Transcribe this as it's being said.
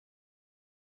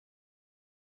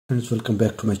Friends, welcome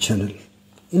back to my channel.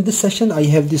 In this session I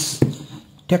have this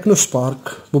Techno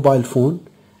Spark mobile phone.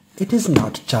 It is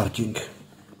not charging.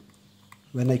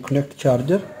 When I connect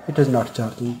charger, it is not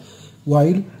charging,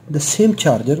 while the same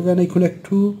charger, when I connect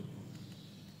to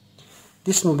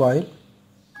this mobile,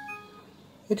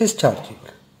 it is charging.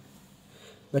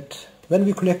 But when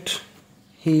we connect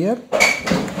here,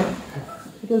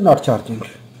 it is not charging.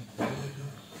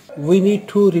 We need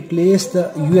to replace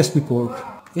the USB port.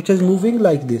 It is moving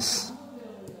like this.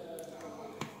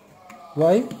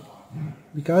 Why?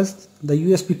 Because the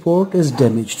USB port is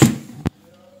damaged.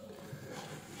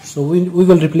 So we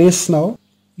will replace now.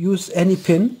 Use any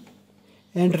pin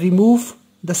and remove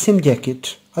the SIM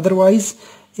jacket. Otherwise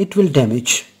it will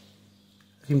damage.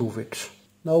 Remove it.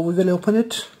 Now we will open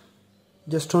it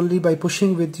just only by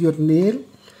pushing with your nail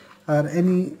or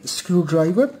any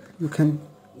screwdriver. You can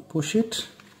push it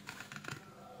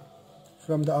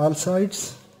from the all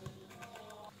sides.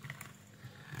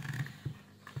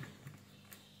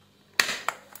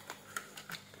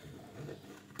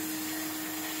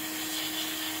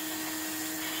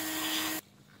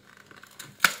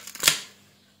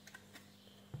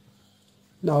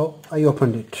 Now I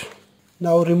opened it.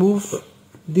 Now remove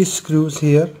these screws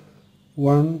here.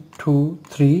 1, 2,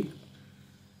 3.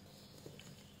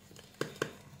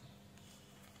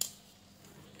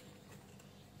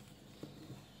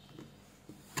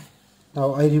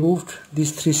 Now I removed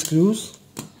these 3 screws.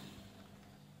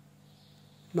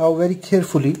 Now very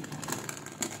carefully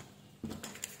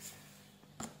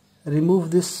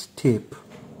remove this tape.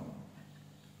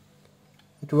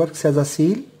 It works as a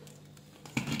seal.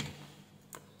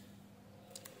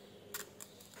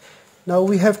 Now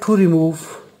we have to remove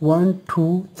 1,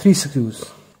 2, 3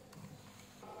 screws.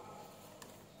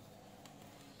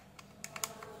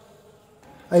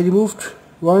 I removed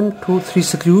 1, 2, 3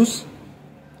 screws.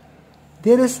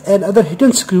 There is another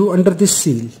hidden screw under this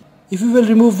seal. If we will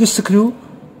remove this screw,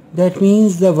 that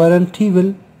means the warranty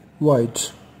will void.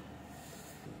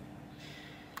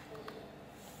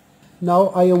 Now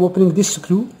I am opening this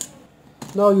screw.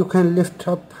 Now you can lift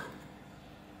up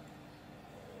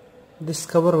this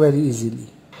cover very easily.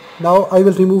 Now I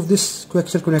will remove this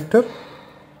coaxial connector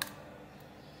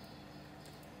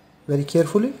very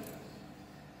carefully,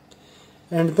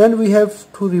 and then we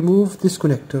have to remove this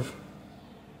connector,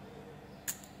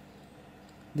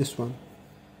 this one.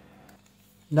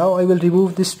 Now I will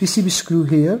remove this PCB screw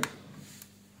here.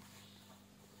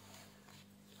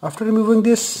 After removing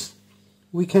this,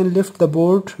 we can lift the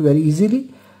board very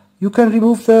easily. You can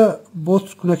remove the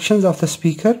both connections of the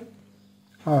speaker,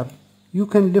 or you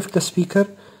can lift the speaker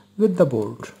with the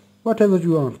board, whatever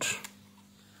you want.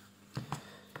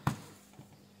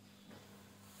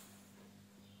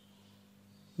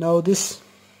 Now this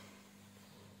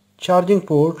charging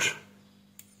port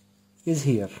is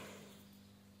here.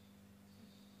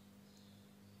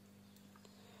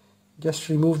 Just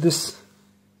remove this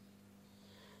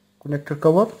connector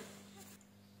cover.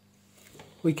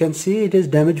 We can see it is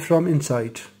damaged from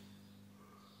inside.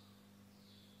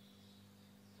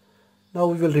 Now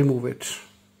we will remove it.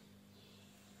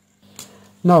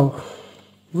 Now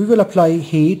we will apply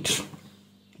heat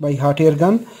by hot air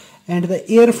gun, and the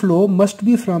airflow must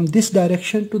be from this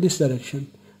direction to this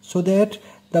direction, so that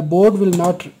the board will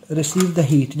not receive the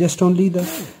heat. Just only the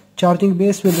charging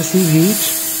base will receive heat.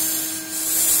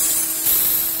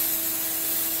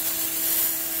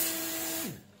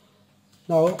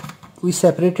 Now we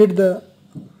separated the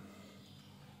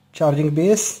charging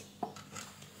base.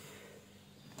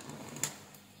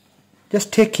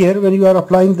 Just take care when you are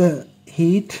applying the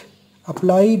heat,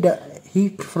 apply the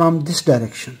heat from this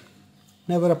direction.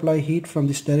 Never apply heat from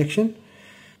this direction.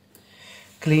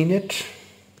 Clean it.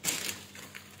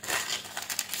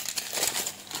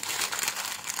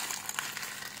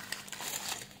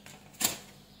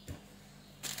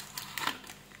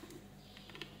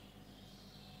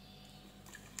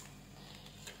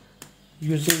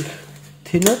 Using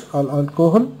thinner or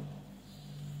alcohol.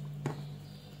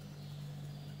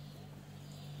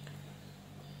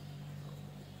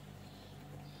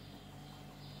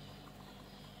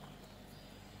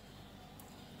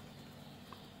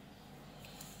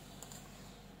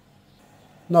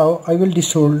 Now I will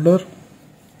desolder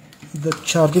the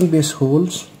charging base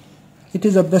holes. It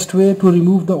is the best way to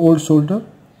remove the old solder.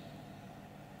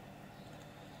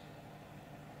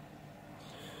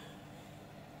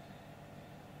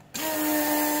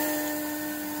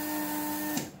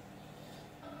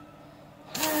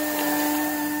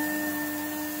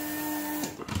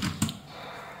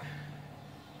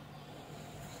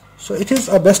 So it is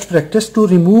a best practice to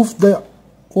remove the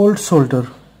old solder,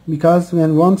 because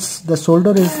when once the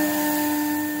solder is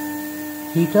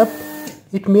heat up,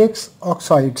 it makes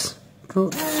oxides.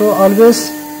 So always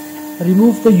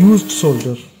remove the used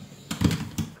solder.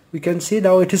 We can see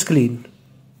now it is clean.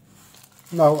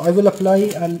 Now I will apply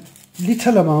a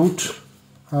little amount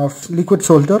of liquid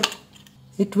solder.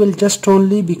 It will just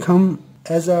only become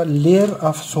as a layer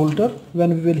of solder.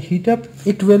 When we will heat up,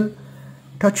 it will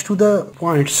touch to the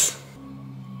points.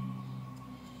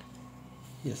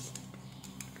 Yes.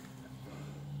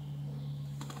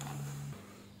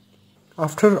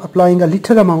 After applying a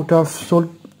little amount of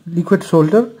liquid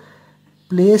solder,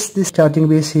 place this charging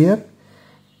base here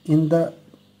in the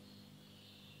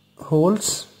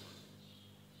holes.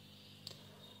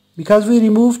 Because we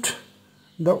removed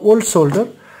the old solder,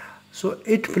 so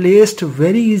it placed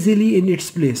very easily in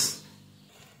its place.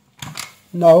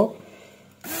 Now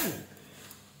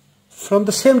from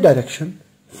the same direction,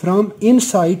 from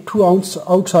inside to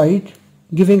outside,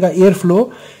 giving an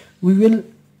airflow, we will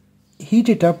heat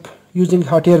it up using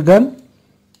hot air gun.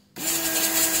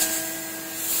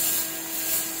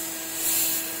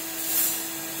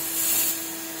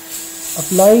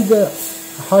 Apply the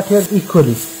hot air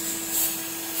equally.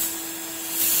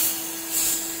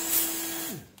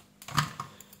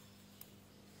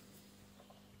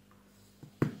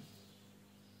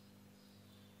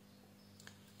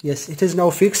 Yes, it is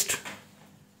now fixed.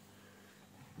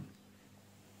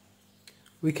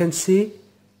 We can see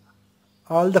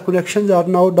all the connections are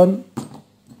now done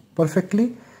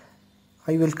perfectly.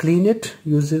 I will clean it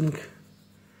using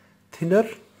thinner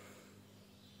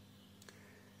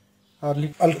or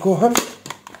alcohol.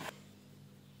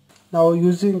 Now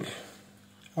using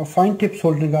a fine tip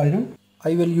soldering iron,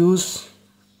 I will use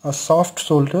a soft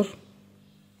solder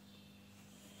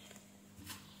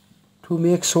to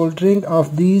make soldering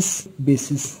of these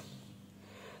bases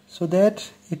so that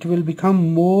it will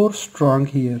become more strong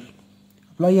here.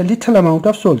 Apply a little amount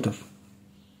of solder.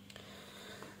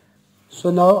 So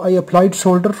now I applied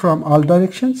solder from all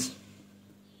directions.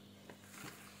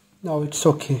 Now it's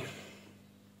okay.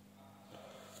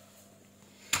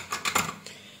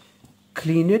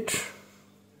 Clean it.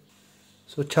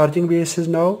 So charging base is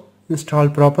now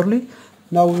installed properly.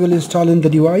 Now we will install in the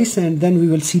device and then we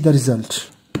will see the result.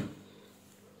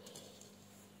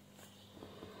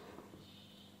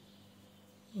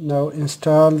 Now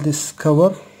install this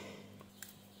cover.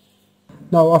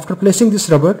 Now after placing this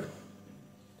rubber,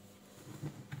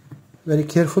 very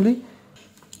carefully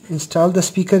install the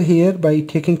speaker here by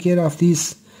taking care of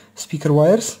these speaker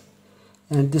wires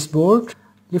and this board.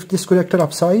 Lift this connector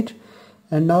upside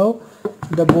and now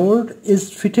the board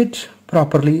is fitted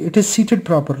properly. It is seated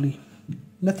properly.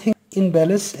 Nothing in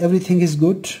balance, everything is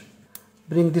good.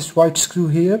 Bring this white screw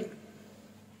here.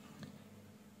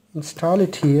 Install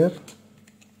it here.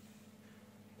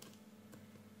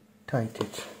 Tight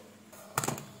it.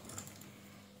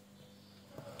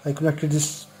 I connected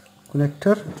this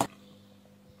connector.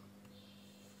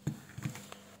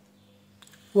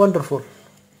 Wonderful.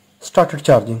 Started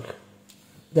charging.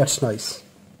 That's nice.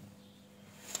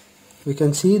 We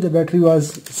can see the battery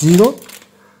was 0,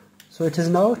 so it is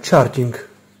now charging.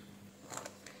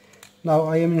 Now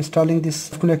I am installing this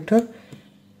connector.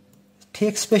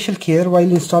 Take special care while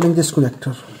installing this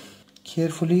connector.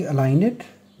 Carefully align it,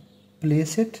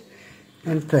 place it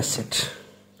and press it,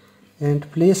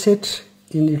 and place it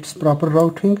in its proper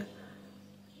routing,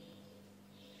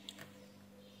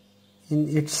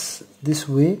 in its this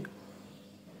way.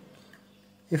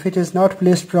 If it is not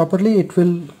placed properly, it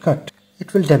will cut,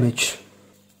 it will damage.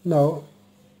 Now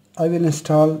I will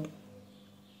install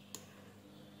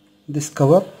this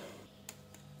cover.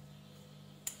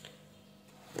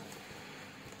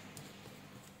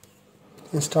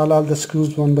 Install all the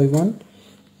screws one by one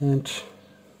and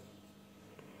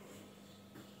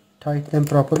tighten them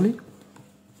properly.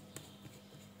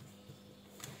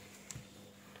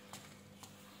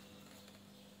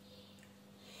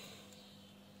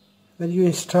 When you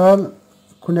install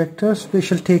connector,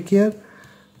 special take care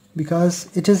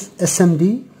because it is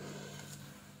SMD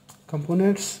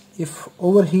components. If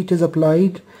overheat is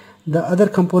applied, the other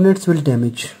components will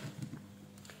damage.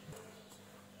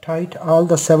 Tight all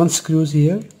the 7 screws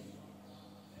here.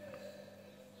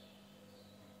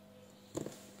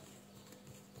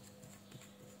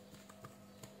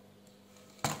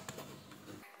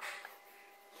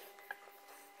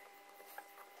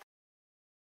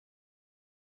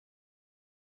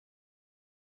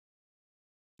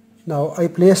 Now I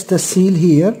place the seal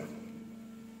here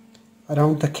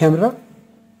around the camera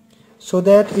so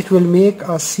that it will make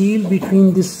a seal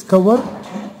between this cover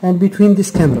and between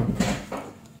this camera.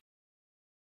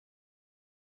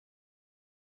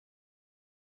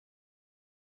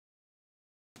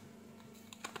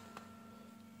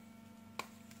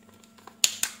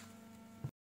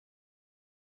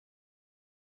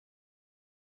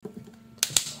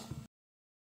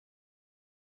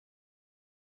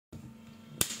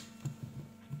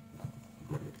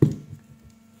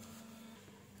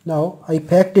 Now I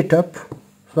packed it up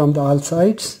from the all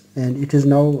sides and it is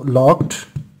now locked.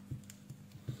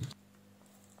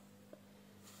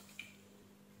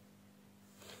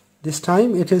 This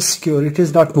time it is secure, it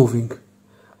is not moving.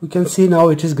 We can see now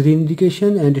it is green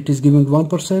indication and it is giving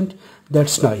 1%.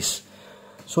 That's nice.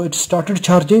 So it started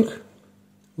charging.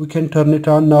 We can turn it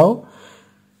on now.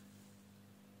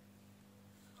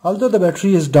 Although the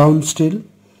battery is down still,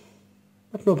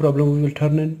 but no problem, we will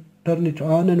turn it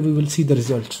on and we will see the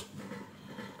results.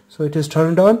 So it is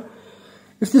turned on.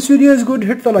 If this video is good,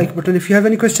 hit the like button. If you have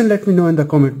any question, let me know in the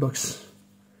comment box.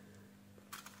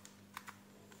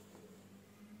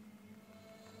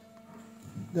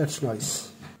 That's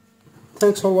nice.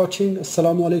 Thanks for watching.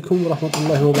 Assalamu alaikum wa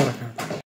rahmatullahi wa barakatuh.